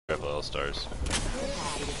stars.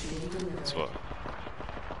 That's what.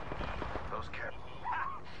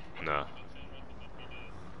 No.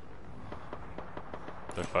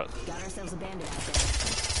 They're fighting. Got ourselves a bandit out there.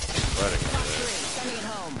 Fighting over Sending it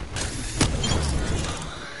home.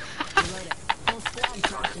 Reload it. Full squad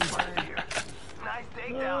crashed and burned. Nice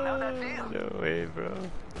takedown. How'd that feel? No way, bro.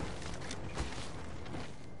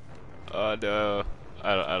 Oh no.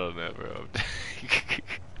 I don't know, bro.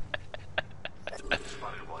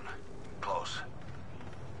 Spotted one. Close.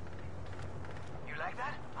 You like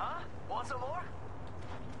that? Huh? Want some more?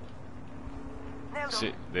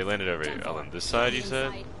 See, they landed over here. On this side, you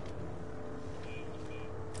said?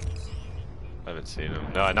 I haven't seen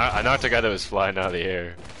him. No, I knocked a guy that was flying out of the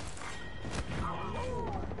air.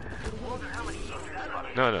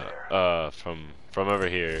 No, from over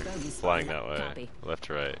here, flying that way, left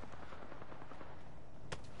to right.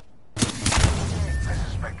 I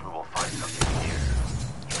suspect we will find something here.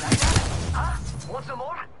 Huh? Want some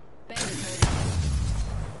more?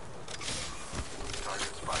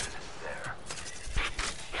 Target spotted. There.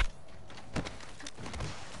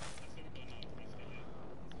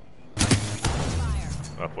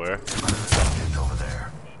 Up where? Over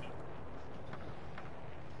there.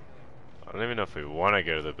 I don't even know if we want to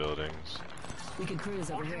go to the buildings. We could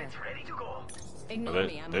cruise over here. Ready to go. Ignore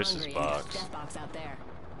me, I'm there's hungry. his box. Death box out there.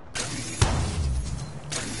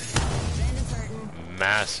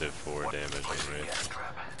 Massive 4 damage on me.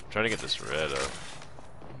 I'm trying to get this red up.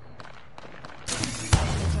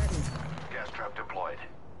 Gas trap deployed.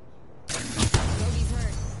 Bogey's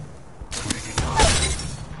hurt.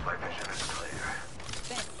 My vision is clear.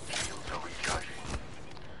 Shields are recharging.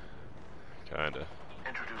 Kinda.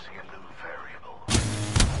 Introducing a new variable.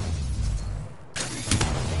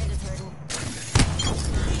 Bandit's hurting.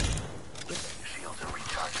 Shields are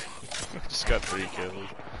recharging. Just got 3 kills.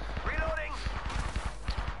 Reloading.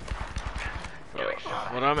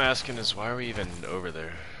 What I'm asking is, why are we even over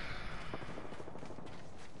there?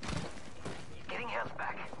 Getting health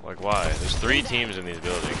back. Like, why? There's 3 teams in these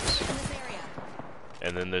buildings.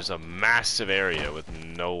 And then there's a massive area with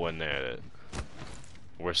no one there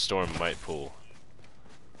where Storm might pull.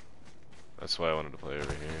 That's why I wanted to play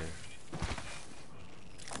over here.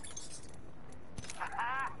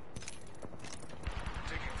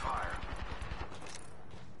 Taking fire.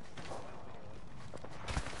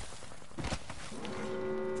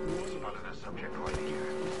 Spotted a subject right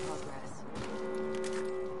here.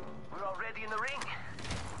 We're already in the ring.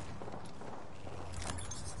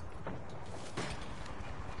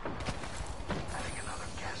 Adding another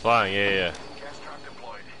gas. Flying, yeah. Gas trap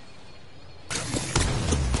deployed.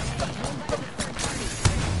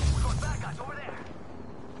 We got bad guys over there.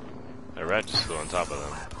 That rat just flew on top of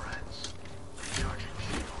them. Lab rats. Recharging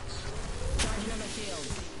shields. Charging on my shield.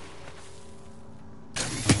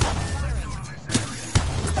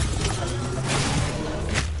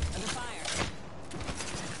 Under fire.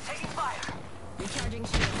 Taking fire. Recharging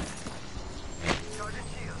shield. Charging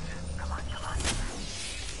shields. Come on, come on.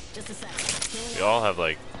 Just a sec. We all have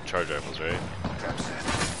like charge rifles, right? Trap set.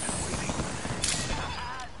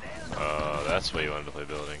 That's why you wanted to play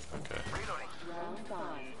building. Okay. Reloading.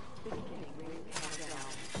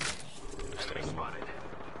 Enemy spotted.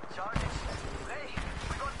 Charging. Hey,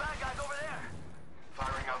 we got bad guys over there.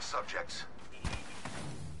 Firing on subjects.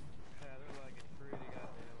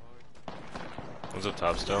 One's up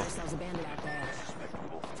top still. Ourselves a bandit out there.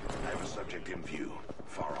 I have a subject in view.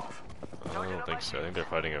 Far off. I don't think so. I think they're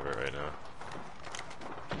fighting over it right now.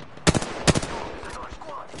 Another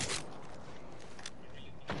squad.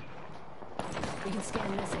 We can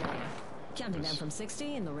scan this area. Counting down from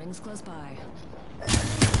 60 and the ring's close by.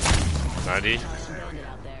 90. Bandit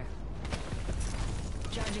out there.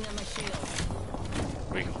 Charging on my shield.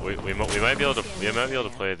 We might be able to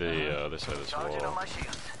play the other side of this Charging on wall. my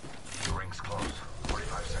shield. The ring's close.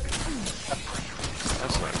 45 seconds.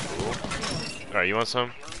 That's not cool. All right, you want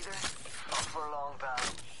some? Kill leader. Up for a long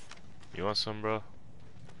time. You want some, bro?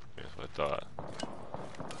 That's what I thought.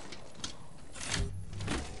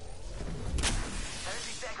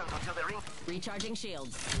 30 seconds until the ring. Recharging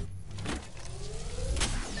shields.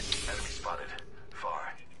 Enemy spotted.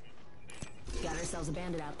 Far. Got ourselves a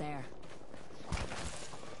bandit out there.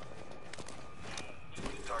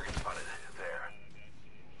 Target spotted. There.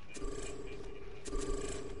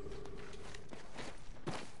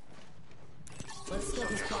 Let's split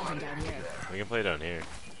this quadrant down here. We can play down here.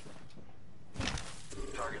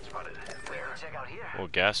 Target spotted. There. Check out here. We'll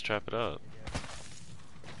gas trap it up.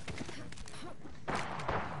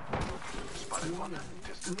 Spotted one.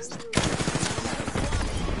 Distance.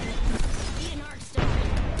 Eat an arc star.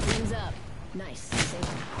 Rings up. Nice. Safe.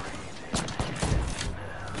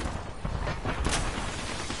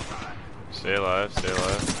 Stay alive, stay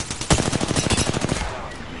alive.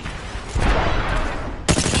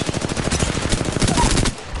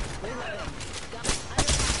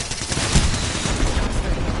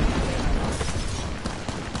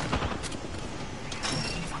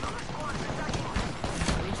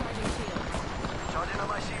 Charging on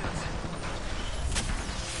my shields.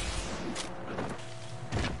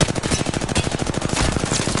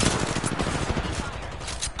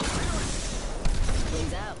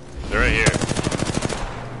 Wings out. They're right here.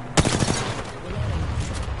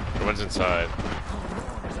 The one's inside.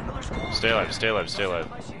 Stay alive, stay alive, stay alive.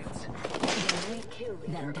 My shields.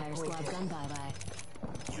 That entire squad's gone bye-bye.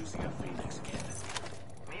 Using a Phoenix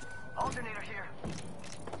cannon. Alternator here.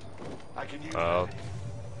 I can use Oh.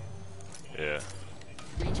 that. Yeah.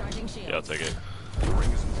 Recharging shield. Yeah, I'll take it. The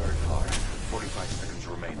ring isn't very far. 45 seconds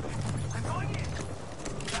remain. I'm going in.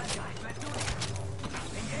 Guys, let's do it.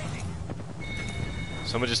 Engaging.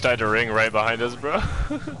 Someone just died to ring right behind us, bro. I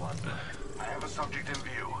have a subject in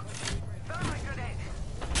view. Thermite grenade.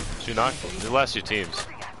 Two knock. The last two teams.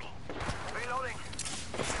 Shooting at me. Reloading.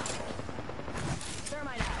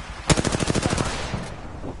 Thermite out.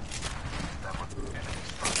 That was enemy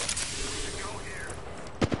spotted. Signal here.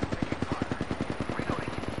 Taking fire.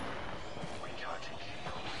 Reloading. Recharging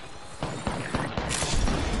shield.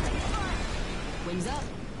 Wings up.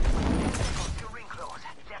 Still ring close.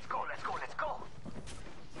 Let's go, let's go, let's go.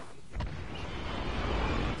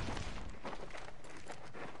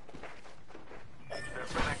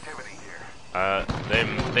 There's been activity here.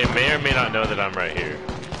 They may or may not know that I'm right here.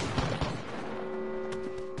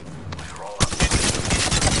 Roll up.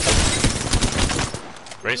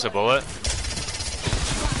 Race a bullet. Block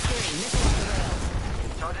 3. Missile off the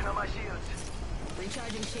rails. Charging on my shields.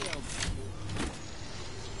 Recharging shields.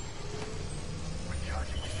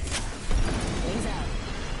 Recharging shields. Wings out.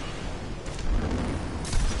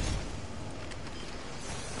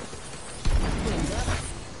 Wings up.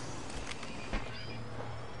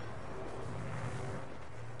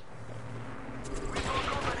 Resource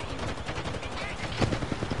company.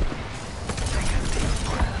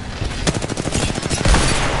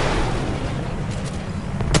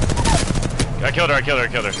 I killed her, I killed her, I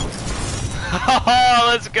killed her. Oh,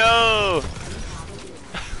 let's go!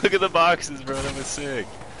 Look at the boxes, bro, that was sick.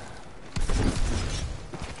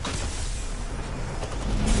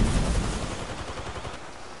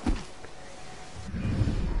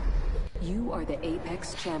 You are the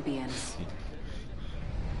Apex champions.